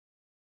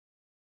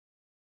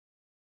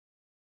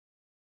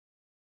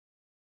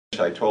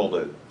I told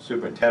the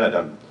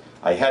superintendent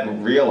I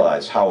hadn't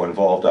realized how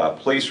involved our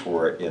police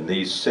were in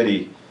these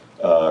city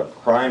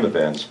crime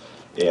events,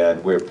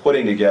 and we're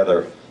putting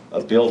together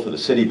a bill for the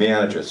city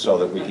manager so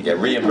that we can get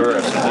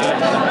reimbursed.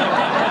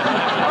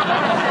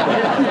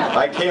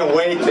 I can't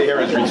wait to hear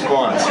his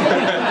response.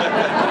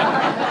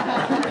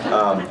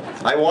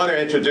 I want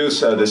to introduce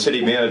the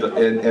city manager,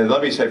 and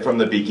let me say from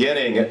the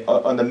beginning,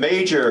 on the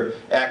major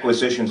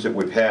acquisitions that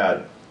we've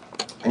had,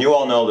 and you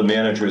all know the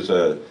manager is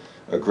a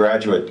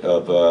graduate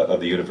of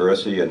the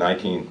university, a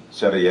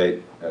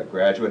 1978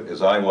 graduate,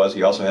 as I was.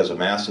 He also has a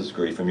master's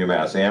degree from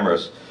UMass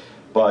Amherst.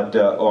 But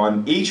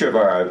on each of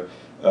our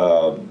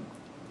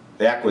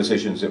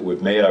acquisitions that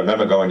we've made, I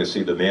remember going to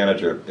see the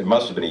manager, it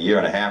must have been a year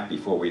and a half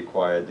before we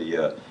acquired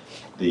the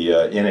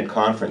Inn and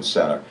Conference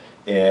Center.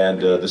 And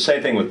the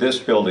same thing with this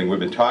building. We've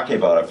been talking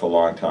about it for a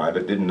long time,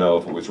 but didn't know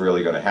if it was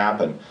really going to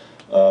happen.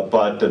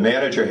 But the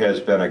manager has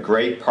been a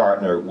great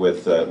partner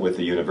with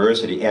the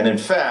university. And in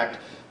fact,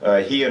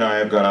 he and I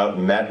have gone out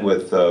and met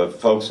with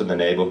folks in the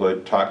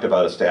neighborhood, talked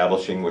about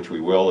establishing, which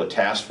we will, a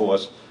task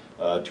force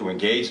to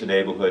engage the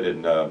neighborhood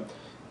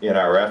in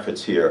our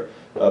efforts here.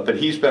 But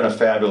he's been a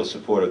fabulous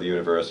supporter of the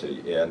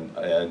university. And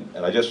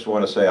I just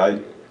want to say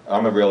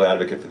I'm a real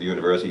advocate for the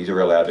university. He's a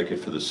real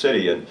advocate for the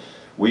city. And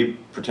we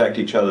protect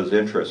each other's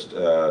interests,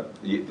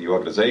 the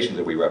organizations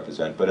that we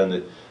represent. But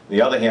on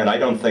the other hand, I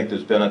don't think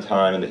there's been a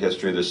time in the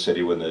history of this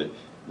city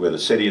where the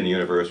city and the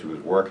university was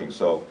working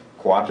so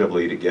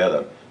cooperatively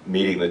together,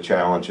 meeting the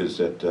challenges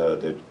that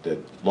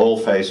Lowell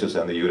faces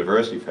and the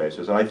university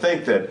faces. And I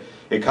think that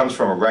it comes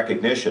from a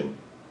recognition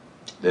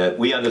that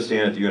we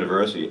understand at the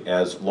university,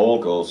 as Lowell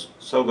goes,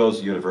 so goes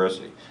the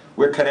university.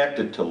 We're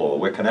connected to Lowell.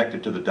 We're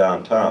connected to the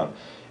downtown.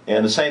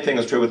 And the same thing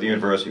is true with the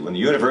university. When the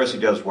university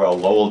does well,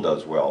 Lowell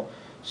does well.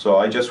 So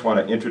I just want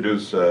to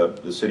introduce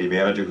the city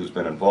manager who's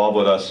been involved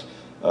with us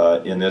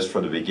in this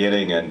from the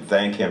beginning, and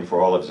thank him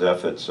for all of his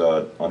efforts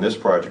on this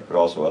project, but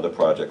also other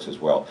projects as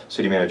well.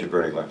 City Manager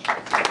Bernie Lynch.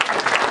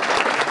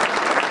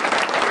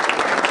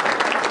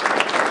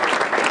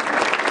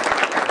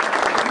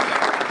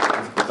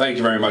 Thank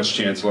you very much,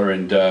 Chancellor,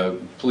 and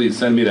please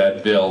send me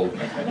that bill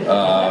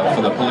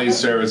for the police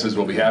services.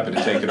 We'll be happy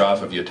to take it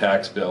off of your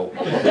tax bill. You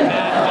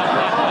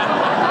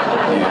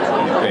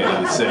pay to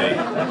the city.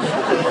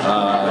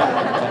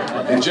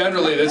 And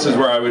generally, this is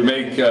where I would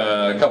make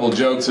a couple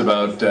jokes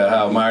about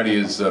how Marty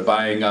is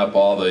buying up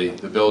all the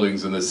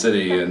buildings in the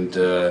city,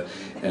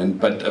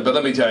 but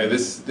let me tell you,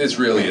 this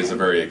really is a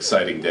very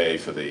exciting day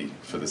for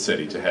the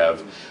city to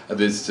have.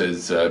 This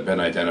has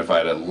been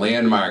identified a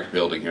landmark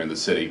building here in the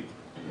city,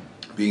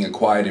 being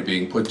acquired and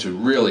being put to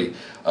really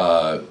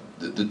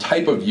the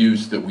type of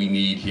use that we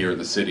need here in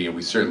the city, and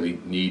we certainly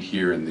need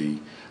here in the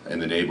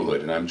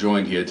neighborhood. And I'm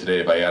joined here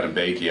today by Adam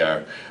Bakey,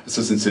 our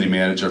Assistant City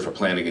Manager for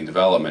Planning and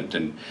Development.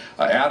 And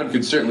Adam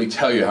could certainly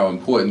tell you how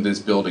important this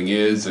building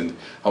is and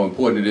how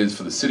important it is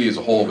for the city as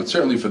a whole, but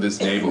certainly for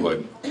this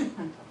neighborhood.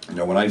 You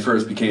know, when I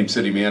first became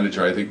city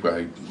manager, I think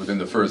within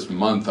the first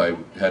month I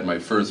had my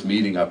first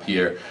meeting up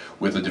here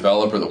with a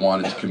developer that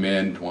wanted to come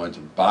in, wanted to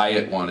buy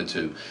it, wanted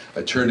to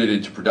turn it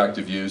into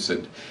productive use,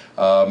 and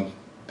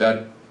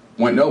that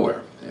went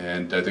nowhere.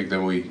 And I think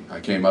then I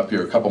came up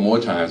here a couple more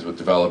times with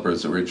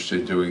developers that were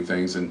interested in doing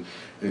things, and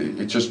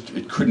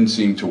it couldn't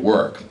seem to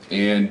work.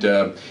 And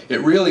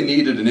it really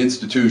needed an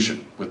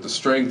institution with the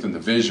strength and the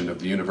vision of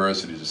the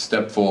university to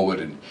step forward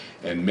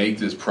and make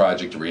this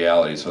project a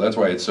reality. So that's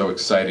why it's so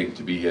exciting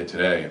to be here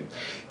today. And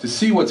to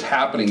see what's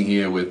happening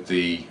here with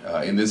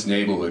in this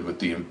neighborhood, with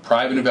the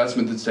private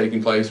investment that's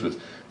taking place,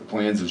 with the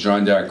plans of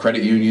Jean d'Arc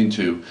Credit Union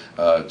to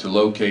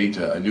locate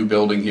a new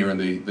building here in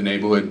the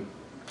neighborhood,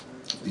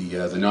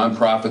 the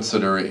nonprofits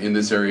that are in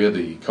this area,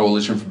 the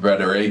Coalition for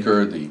Better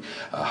Acre, the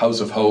House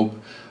of Hope,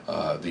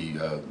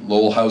 the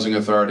Lowell Housing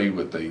Authority,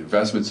 with the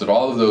investments that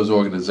all of those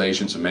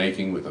organizations are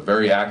making, with a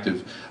very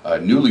active,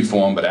 newly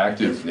formed but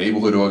active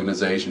neighborhood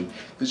organization.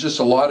 There's just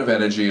a lot of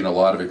energy and a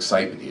lot of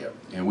excitement here.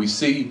 And we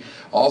see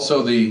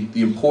also the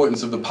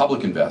importance of the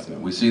public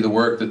investment. We see the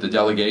work that the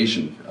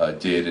delegation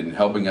did in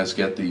helping us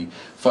get the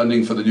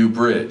funding for the new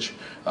bridge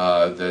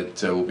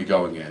that will be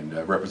going in.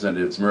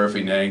 Representatives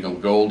Murphy,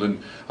 Nangle,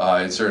 Golden,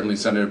 and certainly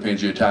Senator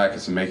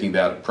Pangiotakis in making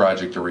that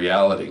project a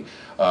reality.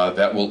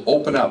 That will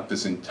open up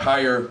this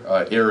entire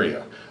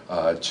area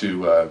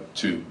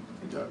to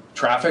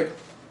traffic,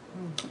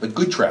 but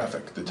good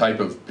traffic, the type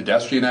of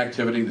pedestrian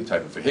activity, the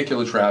type of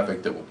vehicular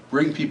traffic that will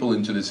bring people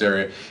into this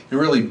area and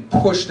really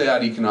push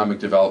that economic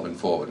development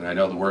forward. And I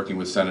know that working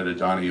with Senator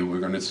Donahue, we're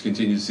going to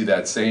continue to see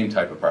that same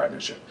type of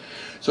partnership.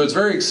 So it's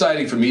very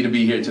exciting for me to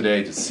be here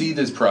today to see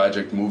this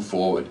project move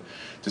forward,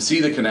 to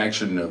see the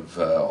connection of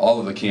all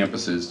of the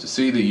campuses, to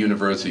see the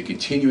university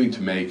continuing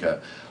to make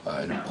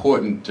an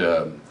important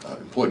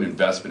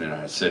investment in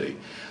our city.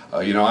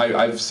 You know,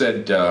 I've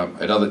said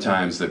at other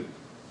times that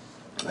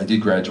I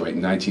did graduate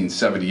in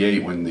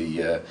 1978 when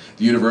the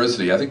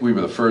university, I think we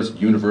were the first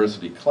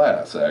university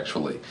class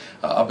actually.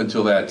 Up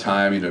until that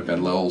time, it had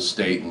been Lowell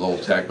State and Lowell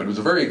Tech, but it was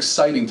a very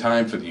exciting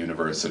time for the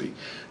university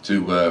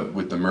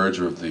with the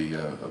merger of the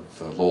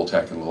Lowell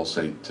Tech and Lowell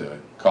State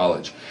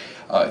College.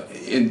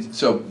 And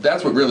so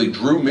that's what really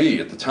drew me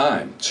at the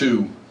time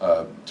to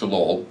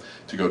Lowell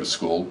to go to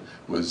school,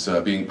 was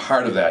being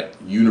part of that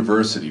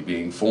university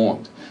being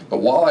formed.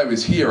 But while I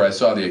was here, I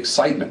saw the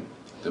excitement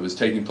that was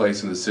taking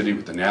place in the city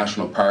with the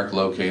National Park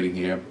locating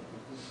here,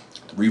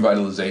 the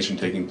revitalization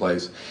taking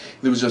place.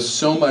 There was just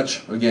so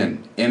much,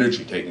 again,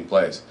 energy taking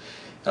place.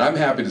 And I'm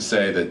happy to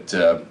say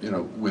that, you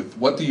know, with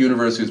what the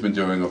university has been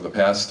doing over the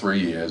past 3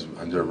 years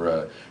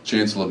under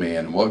Chancellor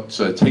Meehan, and what's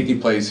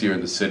taking place here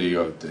in the city,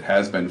 or that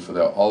has been for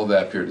all of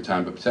that period of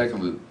time, but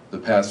particularly the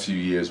past few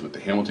years with the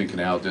Hamilton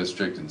Canal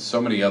District and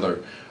so many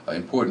other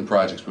important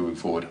projects moving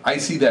forward, I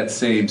see that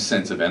same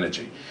sense of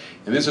energy.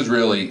 And this is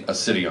really a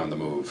city on the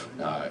move.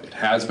 It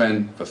has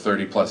been for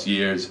 30+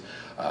 years,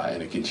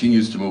 and it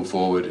continues to move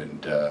forward,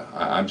 and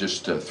I'm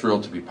just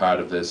thrilled to be part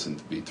of this and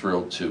to be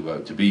thrilled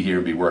to be here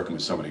and be working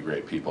with so many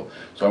great people.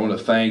 So I want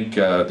to thank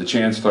the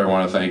Chancellor, I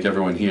want to thank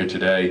everyone here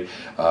today,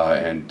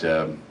 and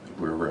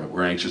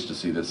we're anxious to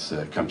see this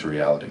come to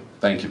reality.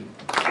 Thank you.